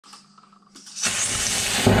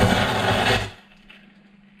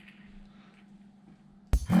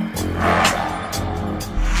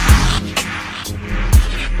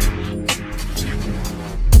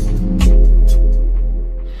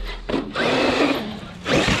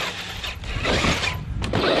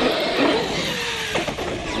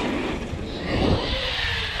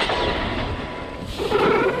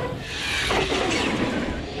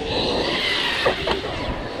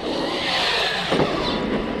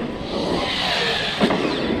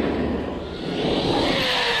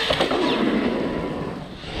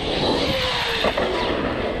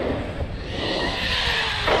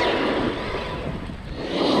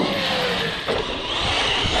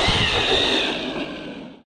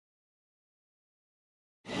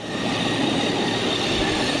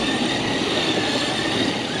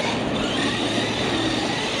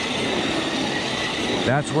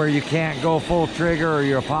That's where you can't go full trigger or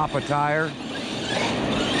you'll pop a tire.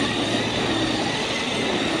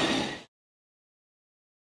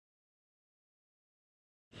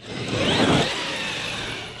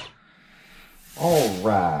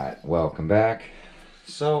 Alright, welcome back.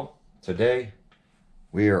 So, today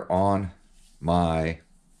we are on my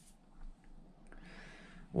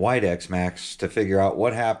white Xmaxx to figure out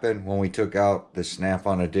what happened when we took out the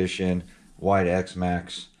Snap-on Edition white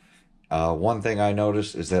Xmaxx. One thing I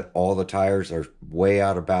noticed is that all the tires are way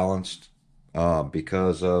out of balance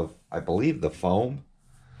because of, I believe, the foam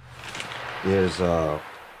is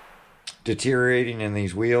deteriorating in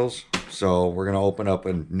these wheels. So we're going to open up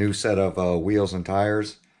a new set of wheels and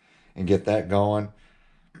tires and get that going.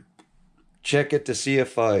 Check it to see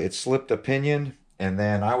if it slipped a pinion. And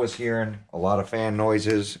then I was hearing a lot of fan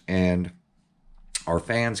noises and our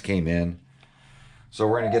fans came in. So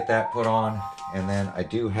we're going to get that put on. And then I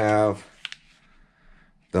do have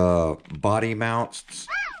the body mounts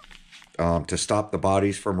to stop the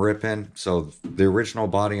bodies from ripping. So the original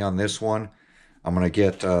body on this one, I'm going to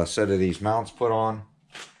get a set of these mounts put on.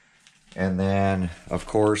 And then, of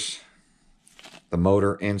course, the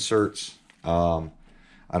motor inserts. I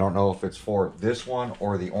don't know if it's for this one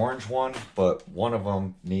or the orange one, but one of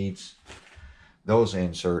them needs those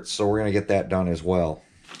inserts. So we're going to get that done as well.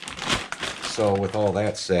 So with all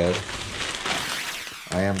that said,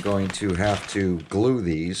 I am going to have to glue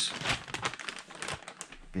these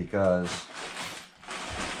because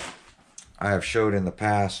I have showed in the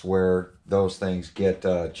past where those things get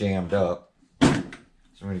jammed up. So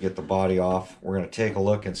I'm going to get the body off. We're going to take a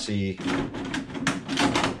look and see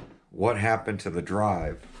what happened to the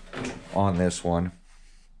drive on this one.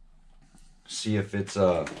 See if it's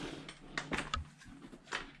the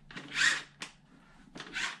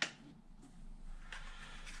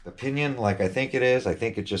pinion like I think it is. I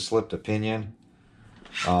think it just slipped a pinion.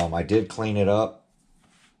 I did clean it up.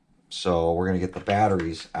 So we're going to get the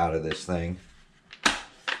batteries out of this thing.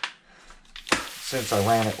 Since I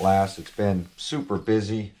ran it last, it's been super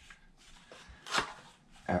busy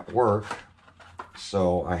at work,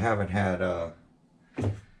 so I haven't had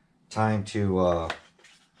time to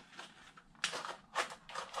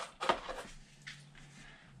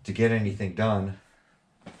get anything done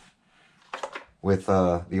with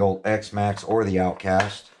the old Xmaxx or the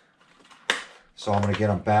Outcast. So I'm going to get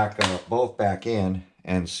them back, both back in,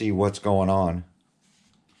 and see what's going on,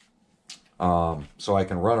 so I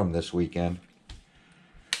can run them this weekend.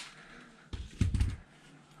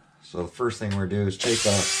 So the first thing we're going to do is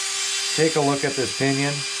take a look at this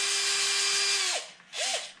pinion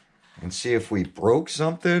and see if we broke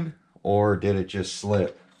something or did it just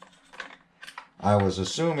slip. I was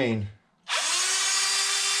assuming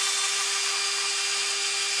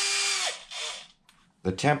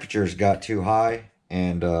the temperatures got too high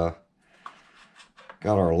and got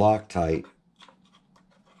our Loctite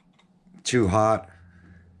too hot.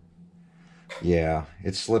 Yeah,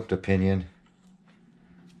 it slipped a pinion.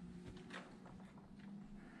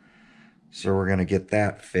 So we're going to get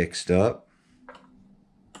that fixed up.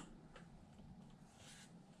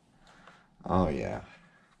 Oh yeah.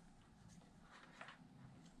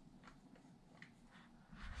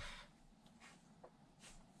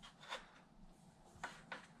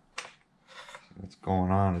 What's going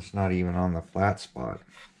on? It's not even on the flat spot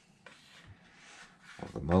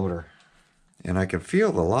of the motor. And I can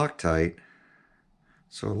feel the Loctite.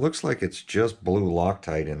 So it looks like it's just blue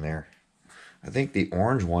Loctite in there. I think the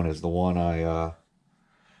orange one is the one I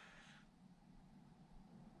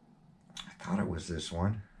thought it was this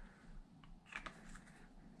one.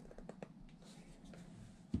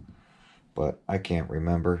 But I can't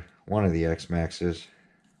remember. One of the Xmaxxes.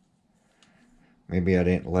 Maybe I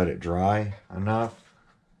didn't let it dry enough.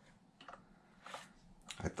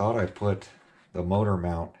 I thought I put the motor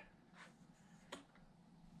mount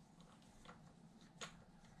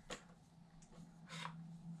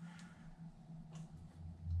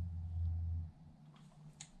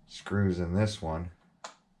screws in this one.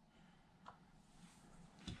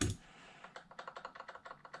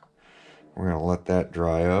 We're going to let that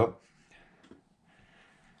dry up.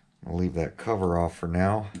 I'll leave that cover off for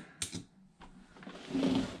now.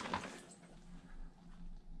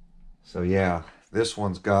 So yeah, this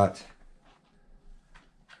one's got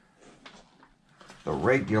the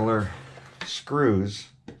regular screws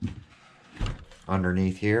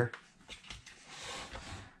underneath here.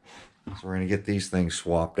 So we're going to get these things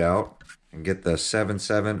swapped out and get the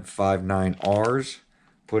 7759Rs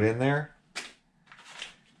put in there.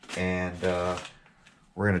 And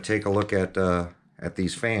we're going to take a look at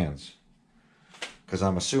these fans, because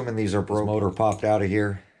I'm assuming these are broke. This motor popped out of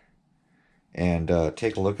here and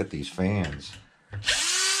take a look at these fans.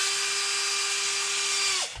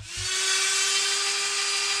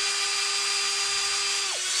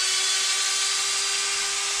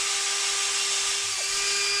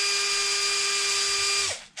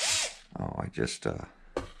 Oh, I just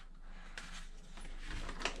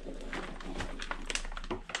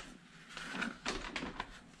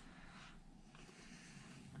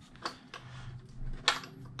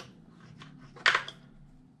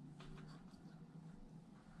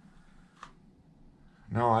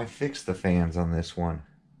no, I fixed the fans on this one.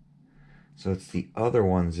 So it's the other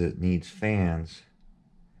ones that needs fans.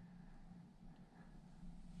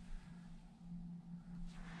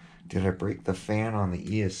 Did I break the fan on the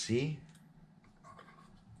ESC?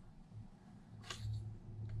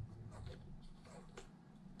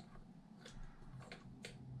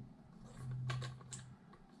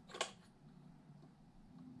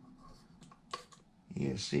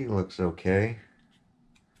 ESC looks okay.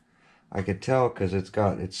 I could tell because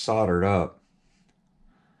it's soldered up.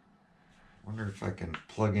 Wonder if I can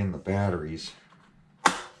plug in the batteries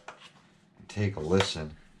and take a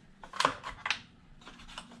listen.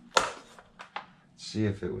 See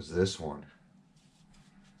if it was this one.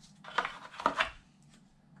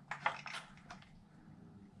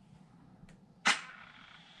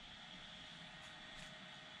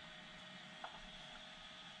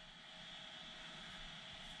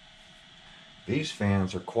 These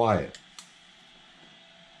fans are quiet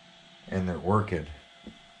and they're working.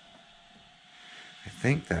 I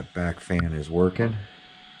think that back fan is working.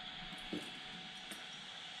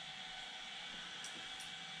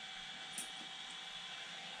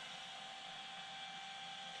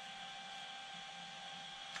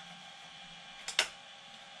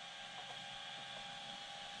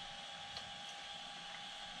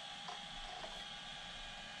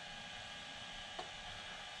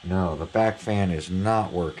 No, the back fan is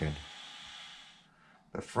not working.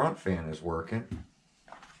 The front fan is working.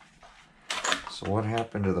 So what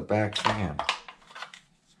happened to the back fan?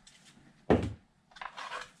 Let's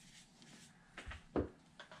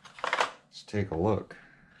take a look.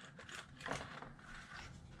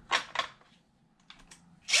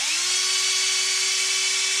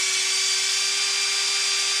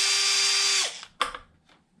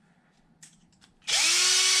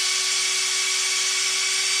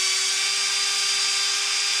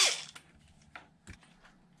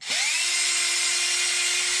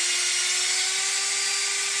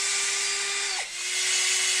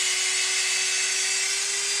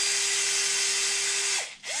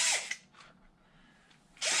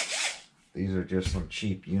 These are just some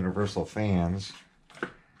cheap universal fans.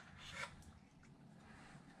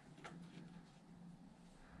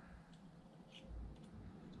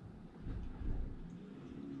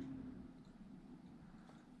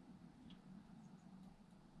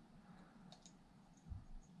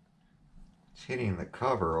 It's hitting the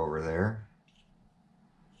cover over there.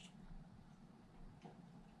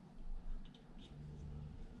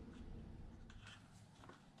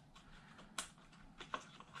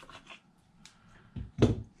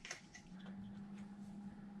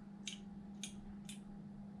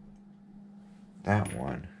 That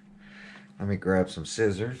one. Let me grab some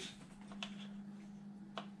scissors.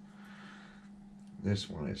 This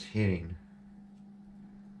one is hitting.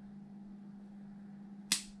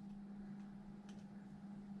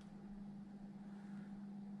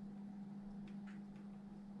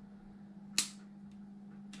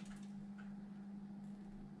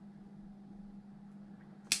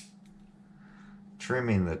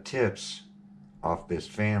 Trimming the tips off this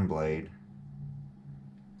fan blade,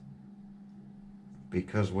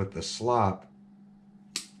 because with the slop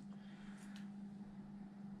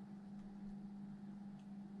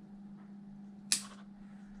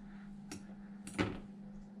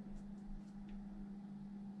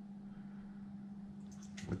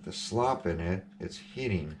in it, it's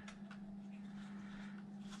hitting.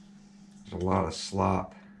 There's a lot of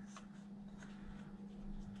slop.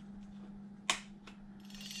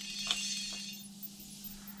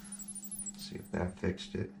 See if that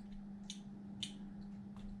fixed it.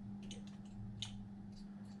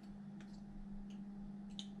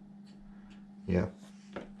 Yep,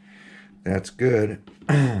 that's good.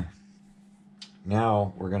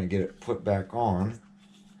 Now we're going to get it put back on.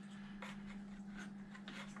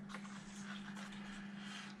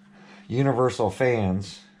 Universal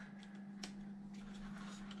fans.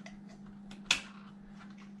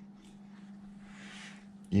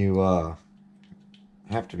 You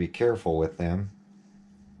have to be careful with them,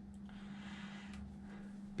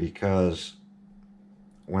 because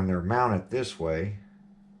when they're mounted this way,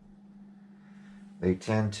 they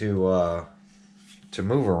tend to to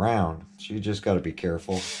move around, so you just got to be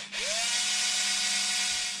careful.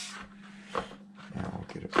 Now we'll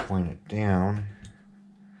get it pointed down.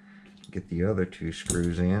 Get the other 2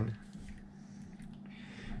 screws in,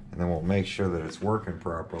 and then we'll make sure that it's working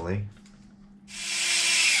properly.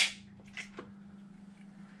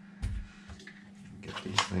 Get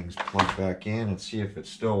these things plugged back in and see if it's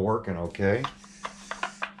still working okay.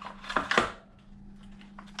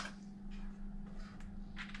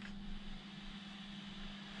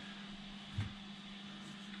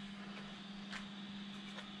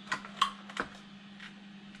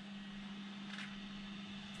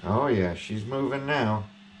 Oh yeah, she's moving now.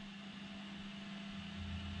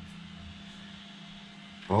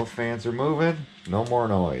 Both fans are moving, no more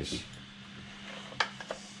noise.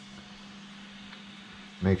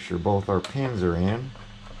 Make sure both our pins are in.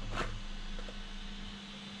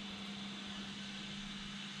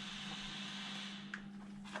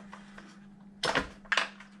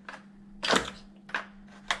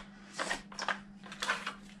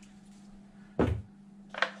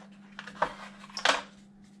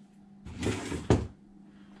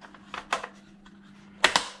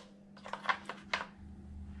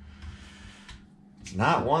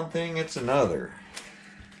 Not one thing, it's another.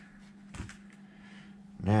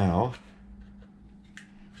 Now,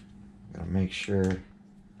 gotta make sure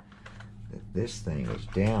that this thing is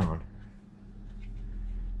down.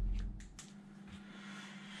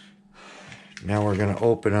 Now we're gonna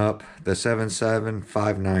open up the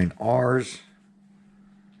 7759Rs,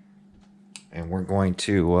 and we're going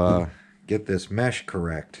to get this mesh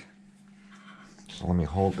correct. So let me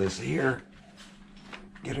hold this here,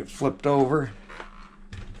 get it flipped over.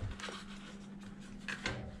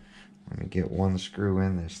 Let me get 1 screw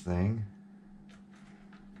in this thing.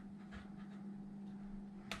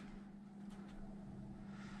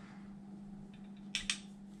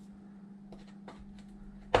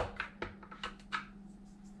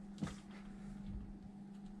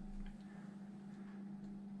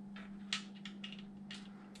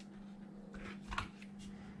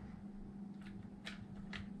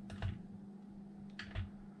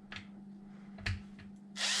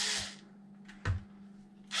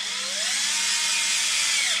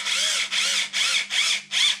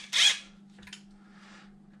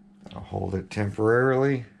 Hold it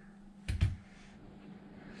temporarily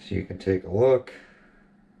so you can take a look.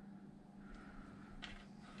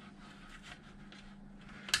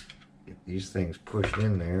 Get these things pushed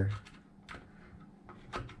in there.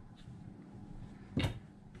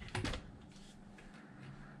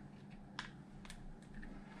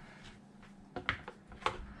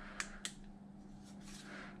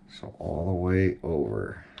 So all the way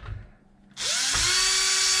over.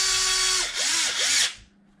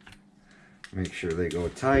 Make sure they go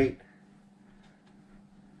tight.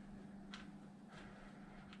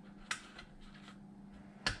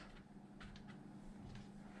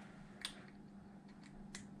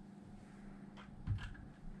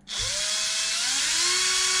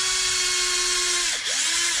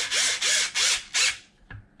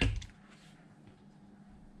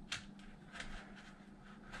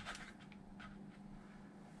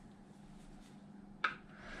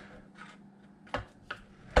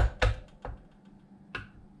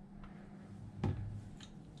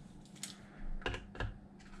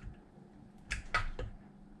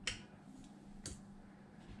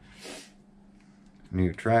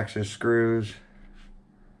 New Traxxas screws.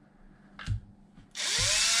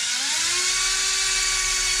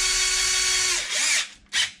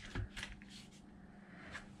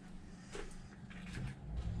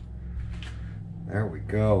 There we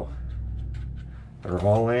go. They're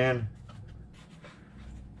all in.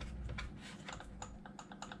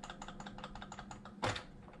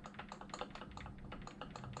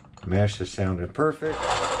 Mesh is sounding perfect.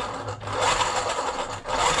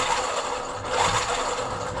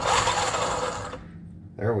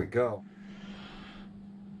 There we go.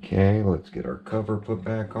 Okay, let's get our cover put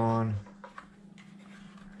back on.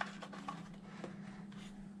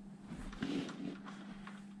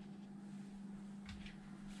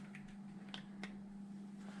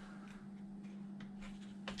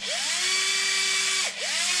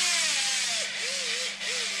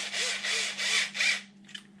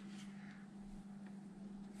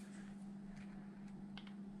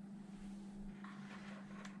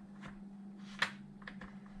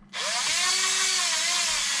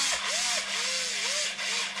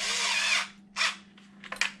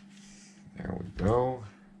 Go.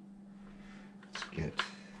 Let's get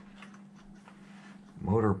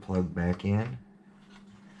motor plug back in.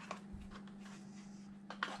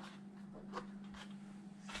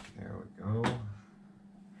 There we go.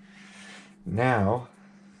 Now,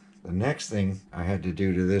 the next thing I had to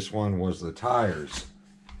do to this one was the tires.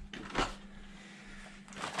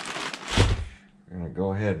 I'm going to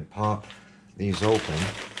go ahead and pop these open.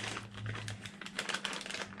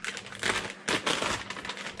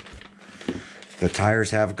 The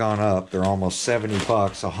tires have gone up. They're almost 70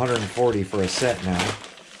 bucks, 140 for a set now.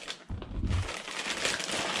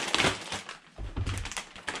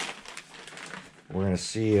 We're going to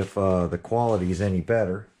see if the quality is any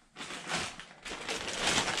better.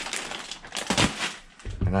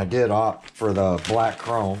 And I did opt for the black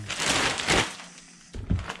chrome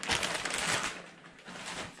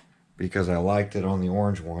because I liked it on the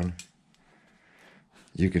orange one.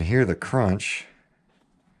 You can hear the crunch.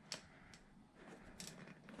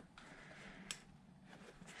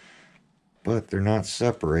 But they're not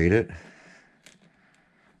separated.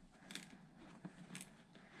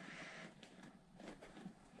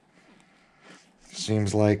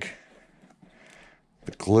 Seems like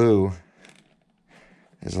the glue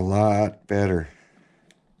is a lot better.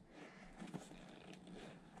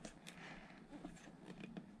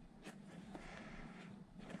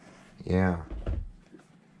 Yeah.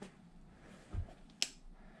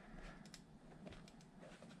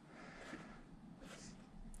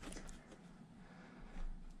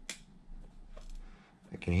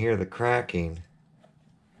 I can hear the cracking,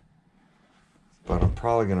 but I'm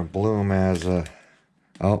probably going to blue them as a...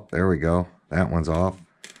 Oh, there we go. That one's off.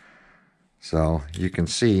 So you can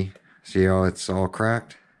see how it's all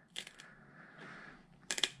cracked?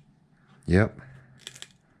 Yep.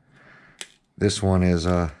 This one is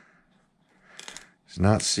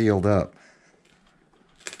not sealed up.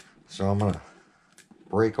 So I'm going to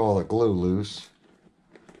break all the glue loose.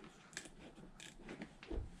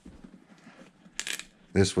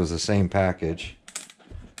 This was the same package.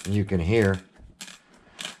 And you can hear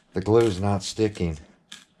the glue's not sticking.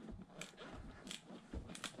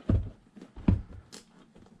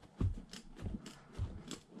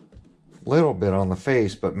 Little bit on the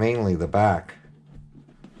face, but mainly the back.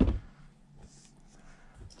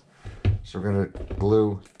 So we're going to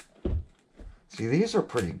glue. See, these are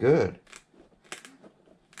pretty good.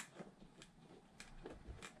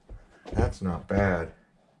 That's not bad.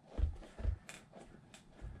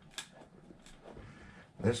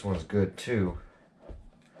 This one's good too.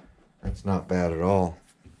 That's not bad at all.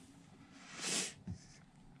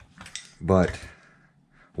 But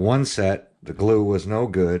one set, the glue was no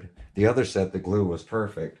good. The other set, the glue was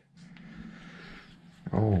perfect.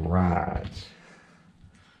 All right.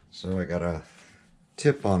 So I got a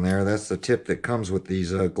tip on there. That's the tip that comes with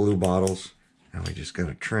these glue bottles. Now we just got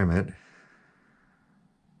to trim it.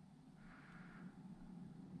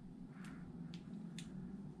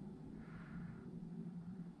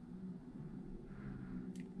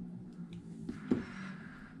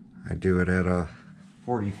 I do it at a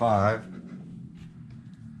 45.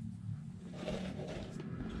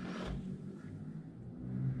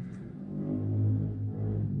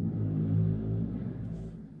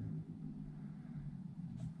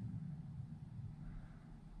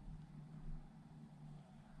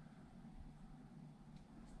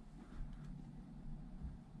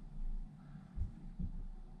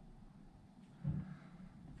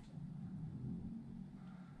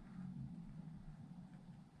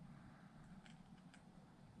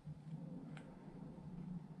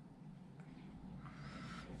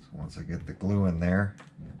 Once I get the glue in there,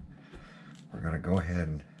 we're going to go ahead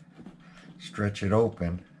and stretch it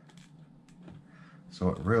open so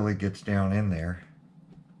it really gets down in there.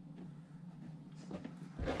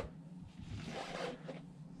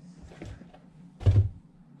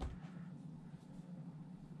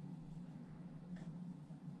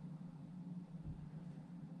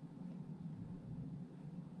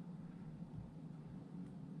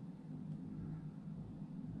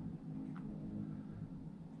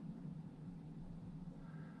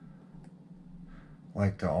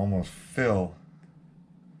 Like to almost fill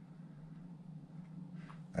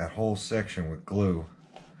that whole section with glue.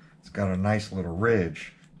 It's got a nice little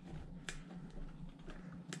ridge.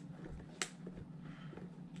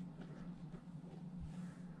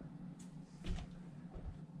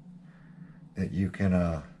 That you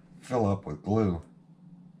can fill up with glue.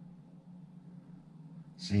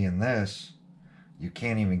 See, in this, you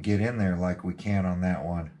can't even get in there like we can on that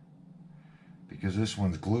one, because this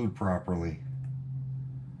one's glued properly.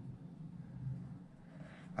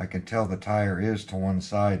 I can tell the tire is to one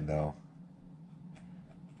side though.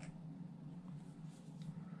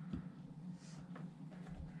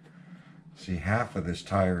 See, half of this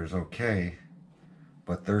tire is okay,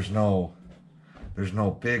 but there's no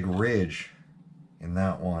big ridge in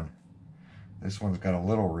that one. This one's got a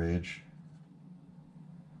little ridge.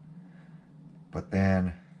 but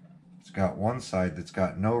then it's got one side that's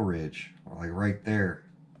got no ridge, like right there.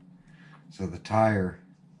 So the tire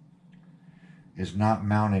is not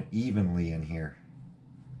mounted evenly in here.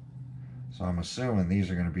 So I'm assuming these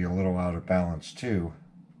are going to be a little out of balance too,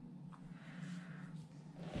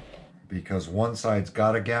 because one side's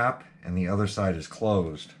got a gap and the other side is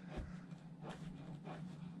closed.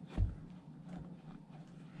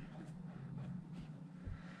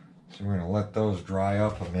 So we're going to let those dry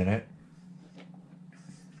up a minute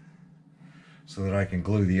so that I can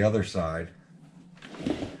glue the other side,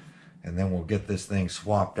 and then we'll get this thing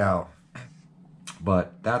swapped out.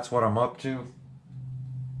 But that's what I'm up to.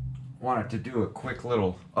 Wanted to do a quick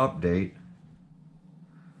little update.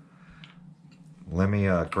 Let me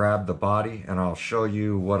grab the body and I'll show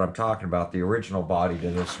you what I'm talking about, the original body to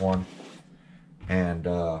this one. And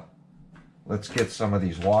let's get some of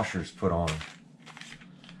these washers put on.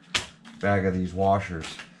 Bag of these washers.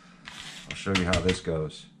 I'll show you how this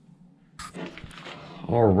goes.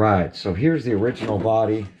 Alright, so here's the original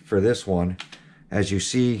body for this one. As you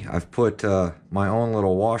see, I've put my own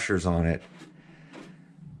little washers on it,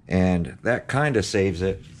 and that kind of saves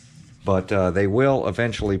it, but they will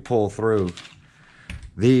eventually pull through.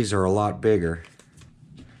 These are a lot bigger,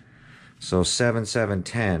 so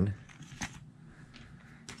 7/7/10.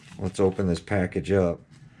 Let's open this package up.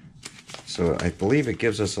 So I believe it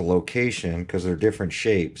gives us a location, because they're different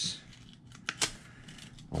shapes,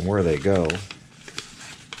 on where they go.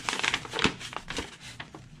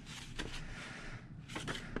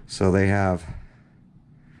 So they have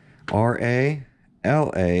RA,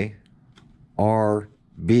 LA,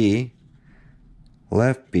 RB,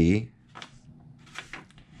 left B,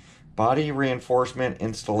 body reinforcement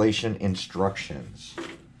installation instructions.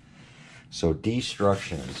 So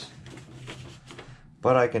destructions.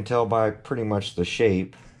 But I can tell by pretty much the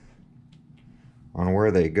shape on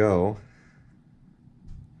where they go.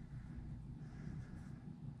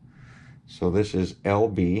 So this is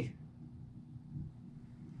LB.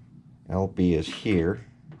 LB is here.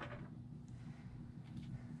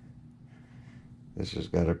 This has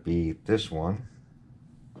got to be this one,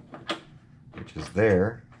 which is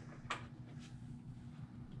there.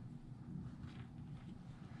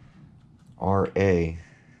 RA,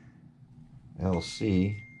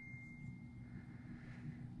 LC,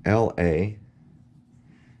 LA.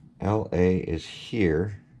 LA is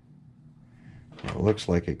here. It looks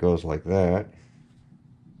like it goes like that.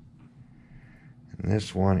 And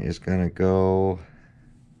this one is going to go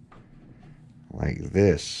like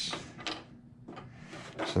this.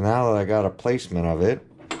 So now that I got a placement of it,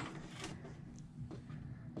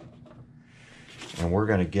 and we're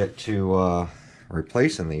going to get to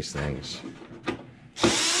replacing these things.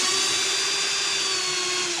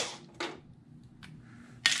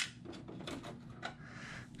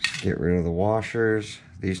 Just get rid of the washers.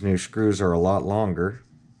 These new screws are a lot longer.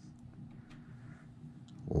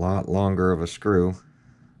 A lot longer of a screw.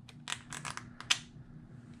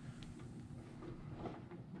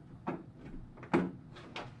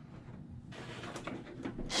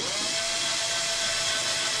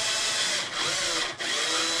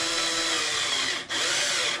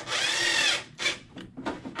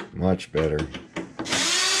 Much better.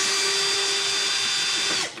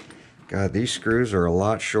 God, these screws are a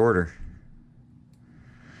lot shorter.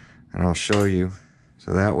 And I'll show you.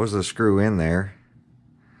 So that was the screw in there.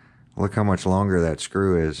 Look how much longer that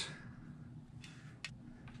screw is.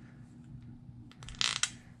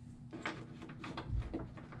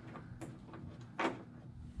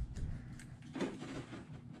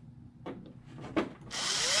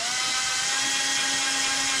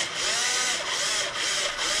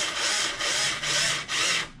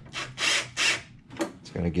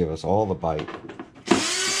 Going to give us all the bite.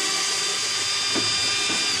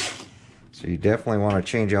 So you definitely want to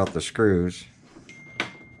change out the screws.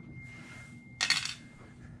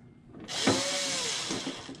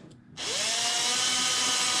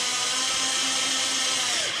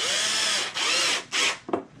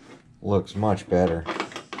 Looks much better.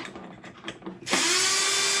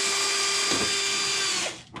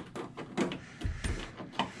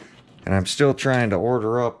 And I'm still trying to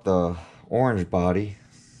order up the orange body.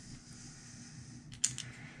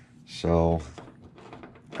 So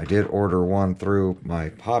I did order one through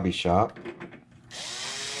my hobby shop.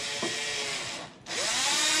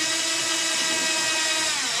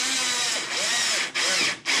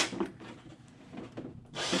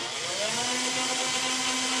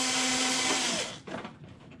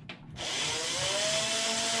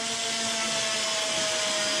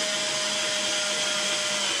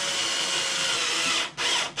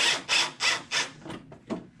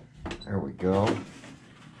 There we go.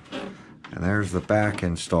 And there's There's the back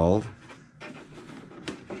installed.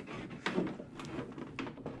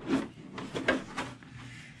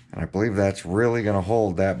 And I believe that's really going to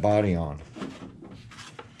hold that body on.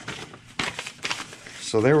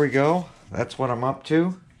 So there we go. That's what I'm up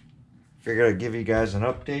to. Figured I'd give you guys an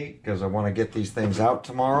update because I want to get these things out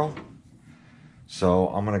tomorrow. So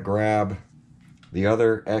I'm going to grab the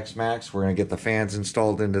other Xmaxx. We're going to get the fans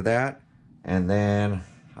installed into that. And then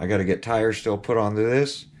I got to get tires still put onto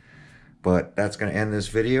this. But that's going to end this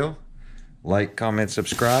video. Like, comment,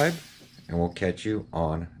 subscribe. And we'll catch you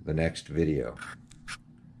on the next video.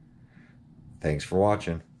 Thanks for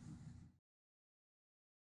watching.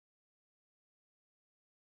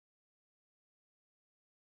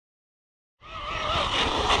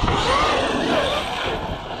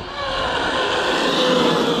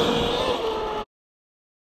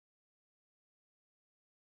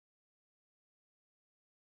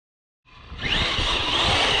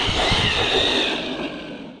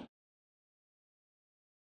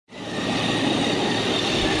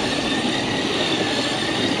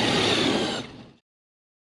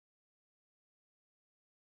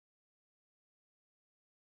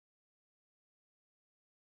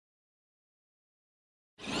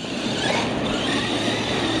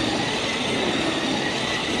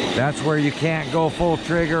 That's where you can't go full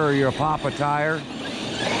trigger or you'll pop a tire.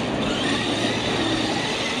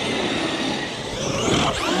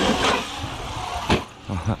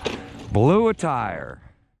 Blew a tire.